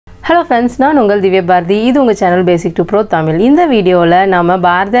Hello friends, நான் உங்கள் திவ்யா பாரதி. இது உங்க சேனல் BasicToPro Tamil. இந்த வீடியோல நாம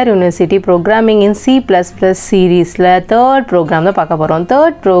Bharathiar University Programming in C++ சீரிஸ்ல third program தான் பார்க்க போறோம்.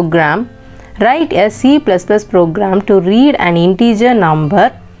 Third program, write a C++ program to read an integer number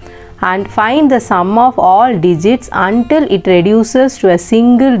and find the sum of all digits until it reduces to a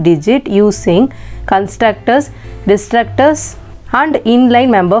single digit using constructors, destructors and inline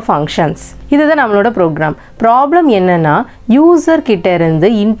member functions. இதுதான் நம்மளோட program. Problem என்னன்னா user கிட்ட இருந்து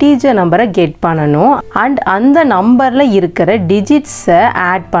integer நம்பரை get பண்ணணும் and அந்த நம்பர்ல இருக்கிற digits-ஐ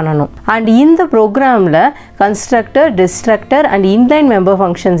ஆட் பண்ணணும். and இந்த programல constructor, destructor and inline member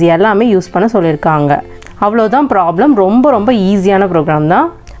functions எல்லாமே யூஸ் பண்ண சொல்லிருக்காங்க. அவ்வளவுதான் problem. ரொம்ப ஈஸியான program தான்.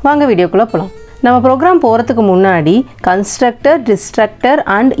 வாங்க வீடியோக்குள்ள போலாம். நம்ம program போறதுக்கு முன்னாடி constructor, destructor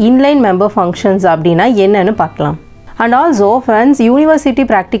and inline member functions அப்படினா என்னன்னு பார்க்கலாம். And also friends, university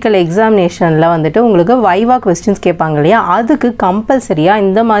practical examinationல வந்துட்டு உங்களுக்கு viva questions கேட்பாங்க இல்லையா, அதுக்கு கம்பல்சரியா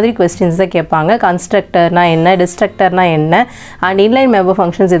இந்த மாதிரி questions தான் கேட்பாங்க. கன்ஸ்ட்ரக்டர்னா என்ன, டிஸ்ட்ரக்டர்னா என்ன, and inline member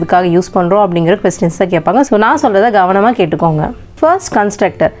functions எதுக்காக யூஸ் பண்றோம் அப்படிங்கிற questions தான் கேட்பாங்க. ஸோ நான் சொல்றதை கவனமா கேட்டுக்கோங்க. ஃபர்ஸ்ட்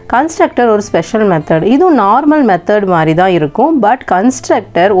கன்ஸ்ட்ரக்டர் ஒரு ஸ்பெஷல் மெத்தட். இது நார்மல் மெத்தட் மாதிரி தான் இருக்கும். பட்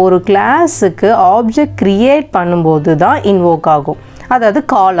கன்ஸ்ட்ரக்டர் ஒரு கிளாஸுக்கு ஆப்ஜெக்ட் கிரியேட் பண்ணும்போது தான் இன்வோக் ஆகும், அதாவது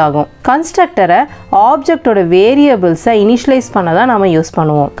கால் ஆகும். கன்ஸ்ட்ரக்டரை ஆப்ஜெக்டோட வேரியபிள்ஸை இனிஷியலைஸ் பண்ண தான் நம்ம யூஸ்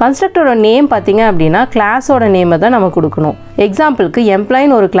பண்ணுவோம். கன்ஸ்ட்ரக்டரோட நேம் பார்த்தீங்க அப்படின்னா கிளாஸோட நேமை தான் நம்ம கொடுக்கணும். எக்ஸாம்பிளுக்கு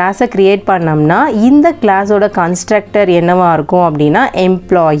எம்ப்ளாயின்னு ஒரு கிளாஸை கிரியேட் பண்ணோம்னா இந்த கிளாஸோட கன்ஸ்ட்ரக்டர் என்னவா இருக்கும் அப்படின்னா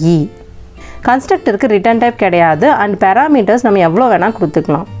எம்ப்ளாயி. கன்ஸ்ட்ரக்டருக்கு ரிட்டர்ன் டைப் கிடையாது அண்ட் பேராமீட்டர்ஸ் நம்ம எவ்வளோ வேணால்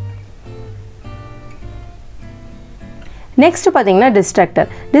கொடுத்துக்கலாம். நெக்ஸ்ட் பார்த்தீங்கன்னா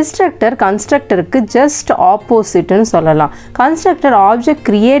டிஸ்ட்ரக்டர் கன்ஸ்ட்ரக்டருக்கு ஜஸ்ட் ஆப்போசிட்னு சொல்லலாம். கன்ஸ்ட்ரக்டர் ஆப்ஜெக்ட்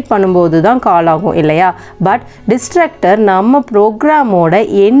கிரியேட் பண்ணும்போது தான் கால் ஆகும் இல்லையா, பட் டிஸ்ட்ரக்டர் நம்ம ப்ரோக்ராமோட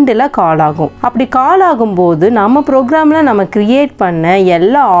எண்டில் கால் ஆகும். அப்படி கால் ஆகும்போது நம்ம ப்ரோக்ராமில் நம்ம கிரியேட் பண்ண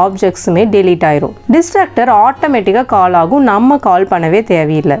எல்லா ஆப்ஜெக்ட்ஸுமே டெலீட் ஆயிரும். டிஸ்ட்ரக்டர் ஆட்டோமேட்டிக்காக கால் ஆகும், நம்ம கால் பண்ணவே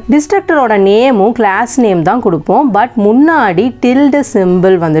தேவையில்லை. டிஸ்ட்ரக்டரோட நேமும் கிளாஸ் நேம் தான் கொடுப்போம், பட் முன்னாடி டில்டு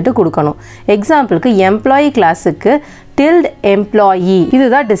சிம்பிள் வந்துட்டு கொடுக்கணும். எக்ஸாம்பிளுக்கு எம்ப்ளாயி கிளாஸுக்கு tilde employee,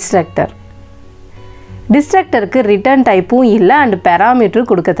 இதுதான் டிஸ்ட்ரக்டர். டிஸ்ட்ரக்டருக்கு ரிட்டர்ன் டைப்பும் இல்லை அண்ட் பேராமீட்டர்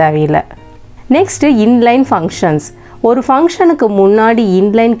கொடுக்க தேவையில்லை. Next inline functions. ஒரு ஃபங்க்ஷனுக்கு முன்னாடி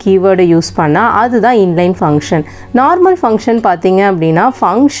இன்லைன் கீவேர்டை யூஸ் பண்ணால் அதுதான் இன்லைன் ஃபங்க்ஷன். நார்மல் ஃபங்க்ஷன் பார்த்தீங்க அப்படின்னா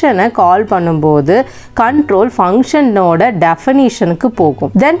ஃபங்க்ஷனை கால் பண்ணும்போது கண்ட்ரோல் ஃபங்க்ஷனோட டெஃபினிஷனுக்கு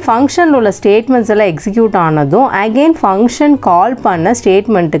போகும். தென் ஃபங்க்ஷனில் உள்ள ஸ்டேட்மெண்ட்ஸ் எல்லாம் எக்ஸிக்யூட் ஆனதும் அகெயின் ஃபங்க்ஷன் கால் பண்ண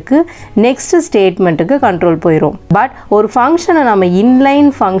ஸ்டேட்மெண்ட்டுக்கு நெக்ஸ்ட் ஸ்டேட்மெண்ட்டுக்கு கண்ட்ரோல் போயிடும். பட் ஒரு ஃபங்க்ஷனை நம்ம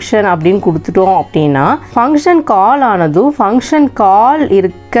இன்லைன் ஃபங்க்ஷன் அப்படின்னு கொடுத்துட்டோம் அப்படின்னா ஃபங்க்ஷன் கால் ஆனதும் ஃபங்க்ஷன் கால்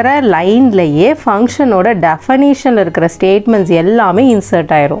இருக்கிற லைன்லேயே ஃபங்க்ஷனோட டெஃபினிஷனில் இருக்கிற ஸ்டேட்மெண்ட்ஸ் எல்லாமே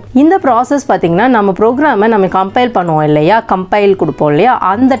இன்சர்ட் ஆயிரும். இந்த ப்ராசஸ் பார்த்தீங்கன்னா நம்ம ப்ரோக்ராமை நம்ம கம்பைல் பண்ணுவோம் இல்லையா, கம்பைல் கொடுப்போம் இல்லையா,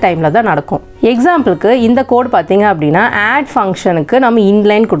 அந்த டைமில் தான் நடக்கும். எக்ஸாம்பிளுக்கு இந்த கோட் பார்த்தீங்க அப்படின்னா ஆட் ஃபங்க்ஷனுக்கு நம்ம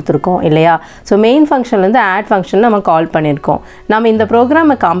இன்லைன் கொடுத்துருக்கோம் இல்லையா. ஸோ மெயின் ஃபங்க்ஷன்லேருந்து ஆட் ஃபங்க்ஷன் நம்ம கால் பண்ணியிருக்கோம். நம்ம இந்த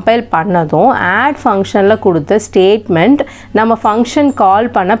ப்ரோக்ராமை கம்பைல் பண்ணதும் ஆட் ஃபங்க்ஷனில் கொடுத்த ஸ்டேட்மெண்ட் நம்ம ஃபங்க்ஷன் கால்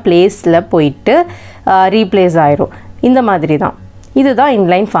பண்ண பிளேஸில் போயிட்டு ரீப்ளேஸ் ஆயிரும். இந்த மாதிரி தான், இதுதான்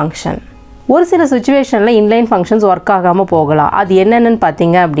இன்லைன் ஃபங்க்ஷன். ஒரு சில சுச்சுவேஷனில் இன்லைன் ஃபங்க்ஷன்ஸ் ஒர்க் ஆகாமல் போகலாம். அது என்னென்னு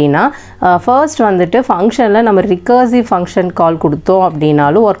பார்த்தீங்க அப்படின்னா ஃபர்ஸ்ட் வந்துட்டு ஃபங்க்ஷனில் நம்ம ரிகர்சிவ் ஃபங்க்ஷன் கால் கொடுத்தோம்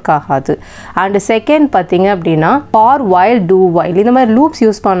அப்படின்னாலும் ஒர்க் ஆகாது. அண்ட் செகண்ட் பார்த்தீங்க அப்படின்னா ஃபார் வைல், டூ வைல், இந்த மாதிரி லூப்ஸ்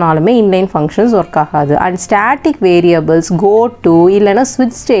யூஸ் பண்ணாலுமே இன்லைன் ஃபங்க்ஷன்ஸ் ஒர்க் ஆகாது. And static variables, go to இல்லைனா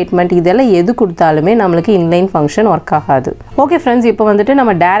ஸ்விட்ச் ஸ்டேட்மெண்ட், இதெல்லாம் எது கொடுத்தாலுமே நம்மளுக்கு இன்லைன் ஃபங்க்ஷன் ஒர்க் ஆகாது. ஓகே ஃப்ரெண்ட்ஸ், இப்போ வந்துட்டு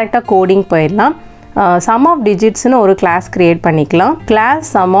நம்ம டைரெக்டாக கோடிங் போயிடலாம். சம் ஆஃப் டிஜிட்ஸ்னு ஒரு கிளாஸ் கிரியேட் பண்ணிக்கலாம். Class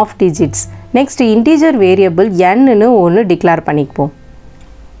some of digits. Next integer variable n-னு ஒன்று டிக்ளேர் பண்ணிப்போம்.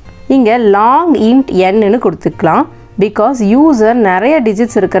 இங்கே லாங் இன்ட் n-னு கொடுத்துக்கலாம். பிகாஸ் யூசர் நிறைய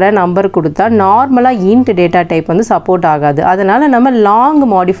டிஜிட்ஸ் இருக்கிற நம்பர் கொடுத்தா நார்மலாக இன்ட் டேட்டா டைப் வந்து சப்போர்ட் ஆகாது, அதனால நம்ம லாங்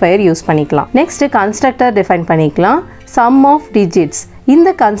மாடிஃபையர் யூஸ் பண்ணிக்கலாம். நெக்ஸ்ட் கன்ஸ்ட்ரக்டர் டிஃபைன் பண்ணிக்கலாம். Some of digits. இந்த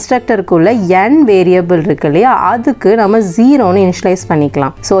கன்ஸ்ட்ரக்டருக்குள்ள n வேரியபிள் இருக்கு இல்லையா, அதுக்கு நம்ம 0ன்னு இனிஷியலைஸ்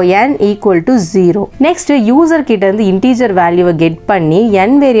பண்ணிக்கலாம். So n equal to 0. Next user கிட்ட இருந்து இன்டீஜர் வேல்யூவை கெட் பண்ணி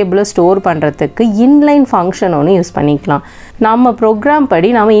n வேரியபிளை ஸ்டோர் பண்ணுறதுக்கு இன்லைன் ஃபங்க்ஷன் ஒன்று யூஸ் பண்ணிக்கலாம். நம்ம ப்ரோக்ராம் படி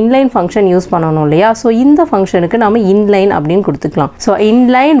நம்ம இன்லைன் ஃபங்க்ஷன் யூஸ் பண்ணணும் இல்லையா, ஸோ இந்த ஃபங்க்ஷனுக்கு நம்ம இன்லைன் அப்படின்னு கொடுத்துக்கலாம். So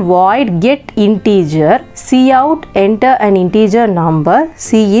inline void get integer cout enter an integer number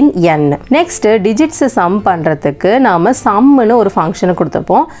cin n. Next டிஜிட்ஸை some பண்ணுறதுக்கு நாம சம்னு ஒரு ஃபங்க்ஷனை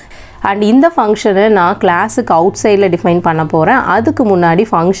கொடுத்துப்போம். அண்ட் இந்த ஃபங்க்ஷனை நான் கிளாஸுக்கு அவுட் சைடில் டிஃபைன் பண்ண போகிறேன். அதுக்கு முன்னாடி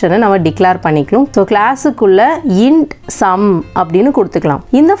ஃபங்க்ஷனை நம்ம டிக்ளேர் பண்ணிக்கலாம். ஸோ கிளாஸுக்குள்ளே இன்ட் சம் அப்படின்னு கொடுத்துக்கலாம்.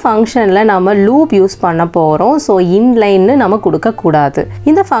 இந்த ஃபங்க்ஷனில் நம்ம லூப் யூஸ் பண்ண போகிறோம். ஸோ இன்லைன்னு நம்ம கொடுக்கக்கூடாது.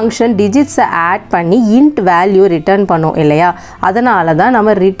 இந்த ஃபங்க்ஷன் டிஜிட்ஸை ஆட் பண்ணி இன்ட் வேல்யூ ரிட்டர்ன் பண்ணோம் இல்லையா, அதனால தான்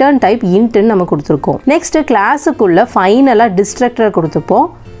நம்ம ரிட்டர்ன் டைப் இன்ட்னு நம்ம கொடுத்துருக்கோம். நெக்ஸ்ட்டு கிளாஸுக்குள்ளே ஃபைனலாக destructor கொடுத்துப்போம்,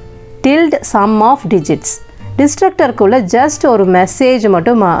 tilt some of digits. டிஸ்ட்ரக்டருக்குள்ளே just ஒரு மெசேஜ்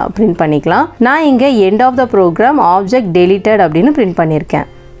மட்டும் பிரிண்ட் பண்ணிக்கலாம். நான் இங்கே end of the program object deleted அப்படின்னு பிரிண்ட் பண்ணியிருக்கேன்.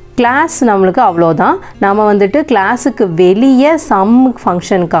 கிளாஸ் நம்மளுக்கு அவ்வளோதான். நம்ம வந்துட்டு கிளாஸுக்கு வெளியே சம்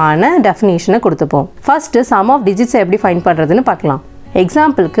ஃபங்க்ஷனுக்கான டெஃபினேஷனை கொடுத்துப்போம். ஃபஸ்ட்டு சம் ஆஃப் டிஜிட்ஸை எப்படி ஃபைண்ட் பண்ணுறதுன்னு பார்க்கலாம்.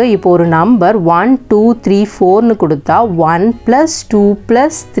 எக்ஸாம்பிளுக்கு இப்போ ஒரு நம்பர் 1 2 3 4ன்னு கொடுத்தா 1 + 2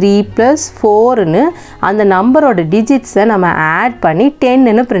 + 3 + 4ன்னு அந்த நம்பரோட டிஜிட்ஸை நம்ம ஆட் பண்ணி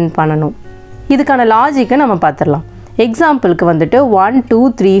 10ன்னு பிரிண்ட் பண்ணணும். இதுக்கான லாஜிக்கை நம்ம பார்த்துடலாம். எக்ஸாம்பிளுக்கு வந்துட்டு 1 2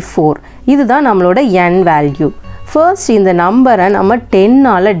 3 4 இதுதான் நம்மளோட n வேல்யூ. ஃபர்ஸ்ட் இந்த நம்பரை நம்ம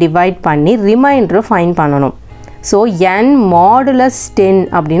 10ஆல் டிவைட் பண்ணி ரிமைண்டரை ஃபைண்ட் பண்ணணும். ஸோ n மாடுலஸ் 10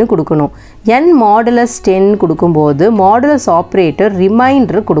 அப்படின்னு கொடுக்கணும். n மாடுலஸ் 10 கொடுக்கும்போது மாடுலஸ் ஆப்ரேட்டர்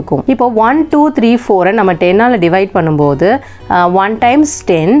ரிமைண்டர் கொடுக்கும். இப்போ 1 2 3 4 நம்ம 10ஆல் டிவைட் பண்ணும்போது 1 ×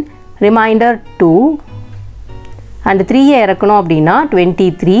 10 ரிமைண்டர் 2 அண்ட் 3 இறக்கணும் அப்படின்னா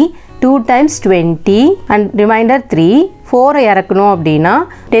 23, 2 × 20 அண்ட் ரிமைண்டர் 3, 4 இறக்கணும் அப்படின்னா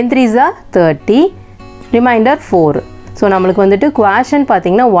 10 3s are 30 ரிமைண்டர் 4. ஸோ நம்மளுக்கு வந்துட்டு குவேஷன்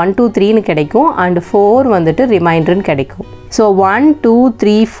பார்த்தீங்கன்னா 1 2 3ன்னு கிடைக்கும் அண்ட் 4 வந்துட்டு ரிமைண்டர்னு கிடைக்கும். ஸோ 1 2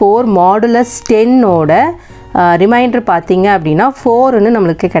 3 4 மாடுலஸ் 10ஓட ரிமைண்டர் பார்த்தீங்க அப்படின்னா 4ன்னு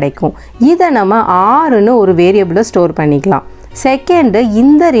நம்மளுக்கு கிடைக்கும். இதை நம்ம 6ன்னு ஒரு வேரியபிளை ஸ்டோர் பண்ணிக்கலாம். செகண்டு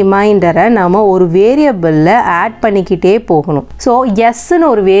இந்த ரிமைண்டரை நம்ம ஒரு வேரியபிளில் ஆட் பண்ணிக்கிட்டே போகணும். ஸோ எஸ்ன்னு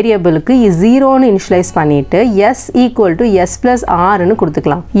ஒரு வேரியபிளுக்கு 0ன்னு இனிஷியலைஸ் பண்ணிவிட்டு s = s + rன்னு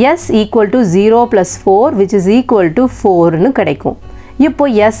கொடுத்துக்கலாம். s = 0 + 4 which is equal to 4ன்னு கிடைக்கும். இப்போ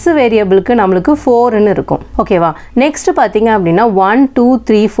s வேரியபிளுக்கு நம்மளுக்கு 4ன்னு இருக்கும். ஓகேவா? நெக்ஸ்ட் பார்த்தீங்க அப்படின்னா 1 2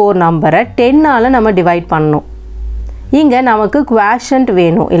 3 4 நம்பரை 10ஆல் நம்ம டிவைட் பண்ணணும். இங்கே நமக்கு குவேஷன்ட்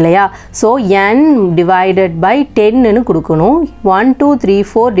வேணும் இல்லையா? ஸோ n டிவைடட் பை 10ன்னு கொடுக்கணும். 1 2 3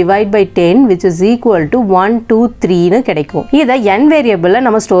 4 divide by 10 which is equal to 1 2 3ன்னு கிடைக்கும். இதை n வேரியபிளில்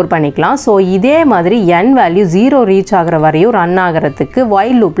நம்ம ஸ்டோர் பண்ணிக்கலாம். ஸோ இதே மாதிரி n வேல்யூ 0 ரீச் ஆகிற வரையும் ரன் ஆகிறதுக்கு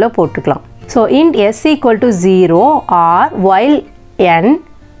while லூப்பில் போட்டுக்கலாம். So int s = 0 or while n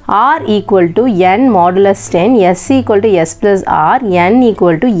r = n modulus 10 s = s + r n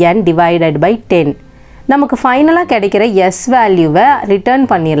 = n divided by 10. நமக்கு ஃபைனலாக கிடைக்கிற s வேல்யூவை ரிட்டர்ன்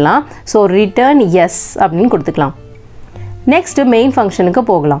பண்ணிடலாம். ஸோ ரிட்டர்ன் s அப்படின்னு கொடுத்துக்கலாம். நெக்ஸ்ட்டு மெயின் ஃபங்க்ஷனுக்கு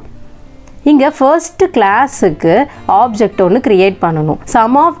போகலாம். இங்கே ஃபர்ஸ்ட் கிளாஸுக்கு ஆப்ஜெக்ட் ஒன்று க்ரியேட் பண்ணணும்.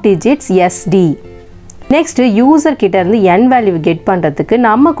 Some of digits sd. Next user கிட்டேருந்து n வேல்யூ கெட் பண்ணுறதுக்கு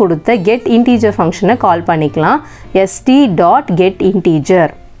நம்ம கொடுத்த கெட் இன்டீஜர் ஃபங்க்ஷனை கால் பண்ணிக்கலாம். sd.getInteger.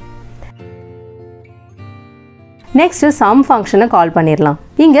 நெக்ஸ்ட்டு சம் ஃபங்க்ஷனை கால் பண்ணிடலாம்.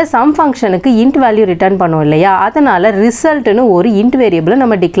 இங்கே சம் ஃபங்க்ஷனுக்கு இன்ட் வேல்யூ ரிட்டர்ன் பண்ணோம் இல்லையா, அதனால் ரிசல்ட்னு ஒரு இன்ட் வேரியபிளை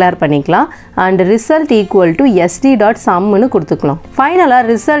நம்ம டிக்ளேர் பண்ணிக்கலாம். அண்ட் ரிசல்ட் = sd.sumன்னு கொடுத்துக்கலாம். ஃபைனலாக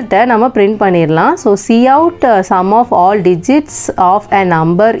ரிசல்ட்டை நம்ம பிரிண்ட் பண்ணிடலாம். So cout sum of all digits of a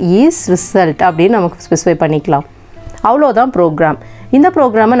number is result அப்படின்னு நமக்கு ஸ்பெசிஃபை பண்ணிக்கலாம். அவ்வளோதான் ப்ரோக்ராம். இந்த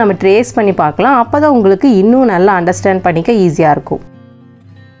ப்ரோக்ராமை நம்ம ட்ரேஸ் பண்ணி பார்க்கலாம். அப்போ தான் உங்களுக்கு இன்னும் நல்லா அண்டர்ஸ்டாண்ட் பண்ணிக்க ஈஸியாக இருக்கும்.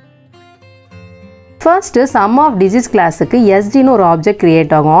 ஃபர்ஸ்ட்டு சம் ஆஃப் டிஜிட்ஸ் கிளாஸுக்கு sdன்னு ஒரு ஆப்ஜெக்ட்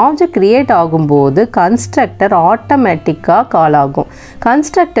க்ரியேட் ஆகும். ஆப்ஜெக்ட் க்ரியேட் ஆகும்போது கன்ஸ்ட்ரக்டர் ஆட்டோமேட்டிக்காக கால் ஆகும்.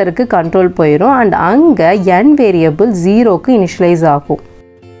 கன்ஸ்ட்ரக்டருக்கு கண்ட்ரோல் போயிடும் அண்ட் அங்கே n வேரியபிள் 0க்கு இனிஷியலைஸ் ஆகும்.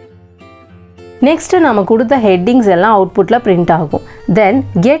 நெக்ஸ்ட்டு நம்ம கொடுத்த ஹெட்டிங்ஸ் எல்லாம் அவுட்புட்டில் பிரிண்ட் ஆகும். தென்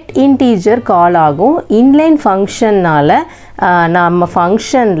கெட் இன்டீஜர் கால் ஆகும். இன்லைன் ஃபங்க்ஷன்னால் நம்ம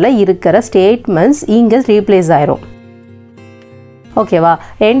ஃபங்க்ஷனில் இருக்கிற ஸ்டேட்மெண்ட்ஸ் இங்கே ரீப்ளேஸ் ஆயிரும். ஓகேவா?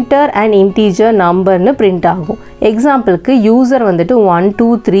 என்டர் அண்ட் இன்டீஜர் நம்பர்னு பிரிண்ட் ஆகும். எக்ஸாம்பிளுக்கு யூசர் வந்துட்டு 1 2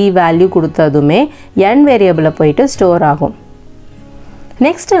 3 வேல்யூ கொடுத்ததுமே n வேரியபிளை போயிட்டு ஸ்டோர் ஆகும்.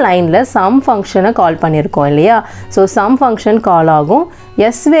 நெக்ஸ்ட் லைனில் சம் ஃபங்க்ஷனை கால் பண்ணியிருக்கோம் இல்லையா? ஸோ சம் ஃபங்க்ஷன் கால் ஆகும்.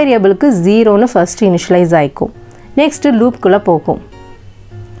 s வேரியபிளுக்கு 0ன்னு ஃபர்ஸ்ட் இனிஷியலைஸ் ஆகிக்கும். நெக்ஸ்ட்டு லூப்குள்ளே போகும்.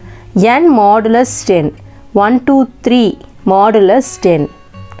 n modulus 10 1 2 3 modulus 10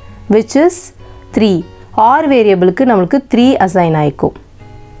 which is 3. r வேரியபிளுக்கு நம்மளுக்கு 3 அசைன் ஆகிக்கும்.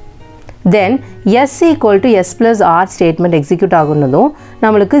 தென் s = s + r statement execute ஆகுனதும்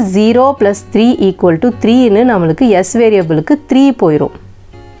நம்மளுக்கு 0 + 3 = 3ன்னு நம்மளுக்கு s வேரியபிளுக்கு 3 போயிடும்.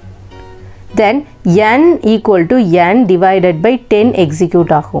 தென் n = n divided by 10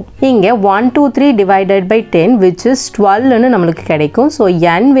 execute ஆகும். இங்கே 1 2 3 டிவைடட் பை 10 which is 12ன்னு நம்மளுக்கு கிடைக்கும். ஸோ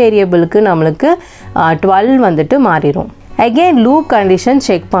n வேரியபிளுக்கு நம்மளுக்கு 12 வந்துட்டு மாறிடும். Again loop condition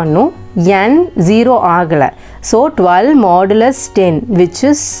check பண்ணும். n 0 ஆகல. So 12 modulus 10 which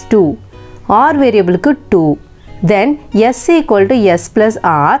is 2. R variableக்கு 2. Then s equal to s plus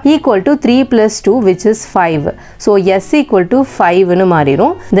r equal to 3 plus 2 which is 5. So s equal to 5 னு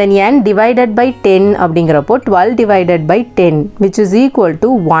மாறிரும். Then n divided by 10 அப்படிங்கறப்போ 12 divided by 10 which is equal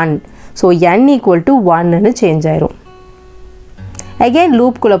to 1. So n equal to 1 னு change ஆயிரும். Again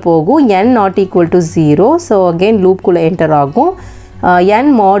loop குள்ள போகும். n not equal to 0. So again loop குள்ள enter ஆகும். n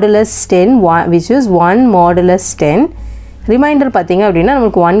modulus 10 which is 1 modulus 10. Remainder பாத்தீங்க அப்படின்னா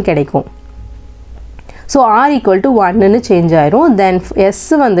நமக்கு 1 கிடைக்கும். So r equal to 1 னு change ஆயிரும். Then s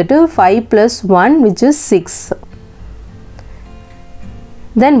வந்துட்டு 5 plus 1 which is 6.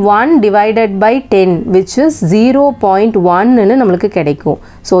 Then 1 divided by 10 which is 0.1 னு நமக்கு கிடைக்கும்.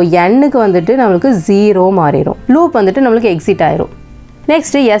 So n க்கு வந்துட்டு நமக்கு 0 மாறிரும். Loop வந்துட்டு நமக்கு exit ஆயிரும்.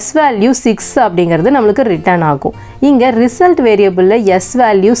 Next s value 6 அப்படிங்கிறது நமக்கு return ஆகும். இங்க result variableல s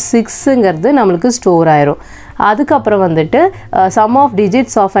value 6ங்கிறது நமக்கு store ஆயிரும். அதுக்கு அப்புறம் வந்துட்டு sum of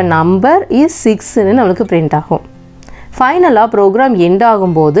digits of a number is 6 னு நமக்கு print ஆகும். ஃபைனலா program end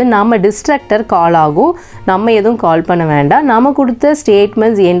ஆகும்போது நம்ம destructor call ஆகும். நம்ம எதுவும் கால் பண்ண வேண்டாம். நாம கொடுத்த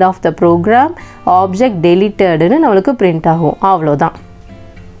statements end of the program object deleted னு நமக்கு print ஆகும். அவ்வளவுதான்.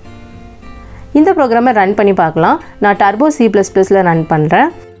 இந்த ப்ரோக்ராமை ரன் பண்ணி பார்க்கலாம். நான் டர்போ C++ல ரன்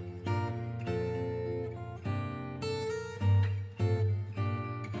பண்றேன்.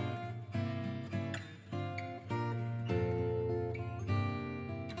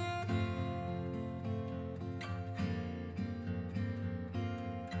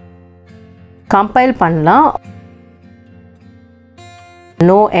 கம்பைல் பண்ணலாம்.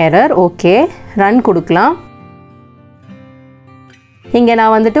 No error. ஓகே, ரன் கொடுக்கலாம். இங்க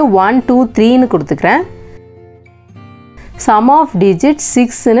நான் வந்துட்டு 1 2 3 னு கொடுத்துக்கிறேன். sum of digits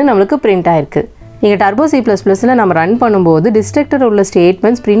 6 னு நமக்கு print ஆயிருக்கு. இங்க டர்போ C++ல நம்ம ரன் பண்ணும்போது டிஸ்ட்ரக்டர் உள்ள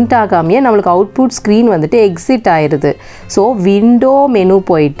ஸ்டேட்மெண்ட்ஸ் print ஆகாமயே நமக்கு அவுட்புட் ஸ்கிரீன் வந்துட்டு எக்ஸிட் ஆயிருது. ஸோ விண்டோ மெனு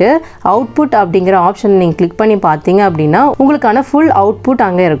போயிட்டு அவுட்புட் அப்படிங்கிற ஆப்ஷன் நீங்க கிளிக் பண்ணி பார்த்தீங்க அப்படின்னா உங்களுக்கான ஃபுல் அவுட்புட்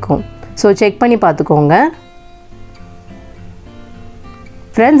அங்கே இருக்கும். ஸோ செக் பண்ணி பார்த்துக்கோங்க.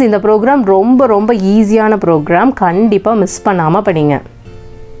 ஃப்ரெண்ட்ஸ், இந்த ப்ரோக்ராம் ரொம்ப ஈஸியான ப்ரோக்ராம். கண்டிப்பாக மிஸ் பண்ணாமல் படிங்க.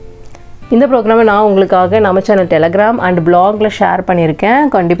 இந்த ப்ரோக்ராமை நான் உங்களுக்காக நம்ம சேனல் டெலகிராம் அண்ட் பிளாக்ல ஷேர் பண்ணியிருக்கேன்.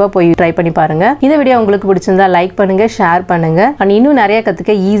 கண்டிப்பாக போய் ட்ரை பண்ணி பாருங்கள். இந்த வீடியோ உங்களுக்கு பிடிச்சிருந்தா லைக் பண்ணுங்கள், ஷேர் பண்ணுங்கள். அண்ட் இன்னும் நிறைய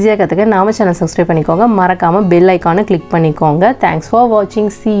கற்றுக்க ஈஸியாக கற்றுக்க நம்ம சேனல் சப்ஸ்கிரைப் பண்ணிக்கோங்க. மறக்காமல் பெல் ஐக்கானை கிளிக் பண்ணிக்கோங்க. தேங்க்ஸ் ஃபார்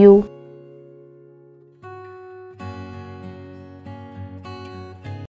வாட்சிங். See you.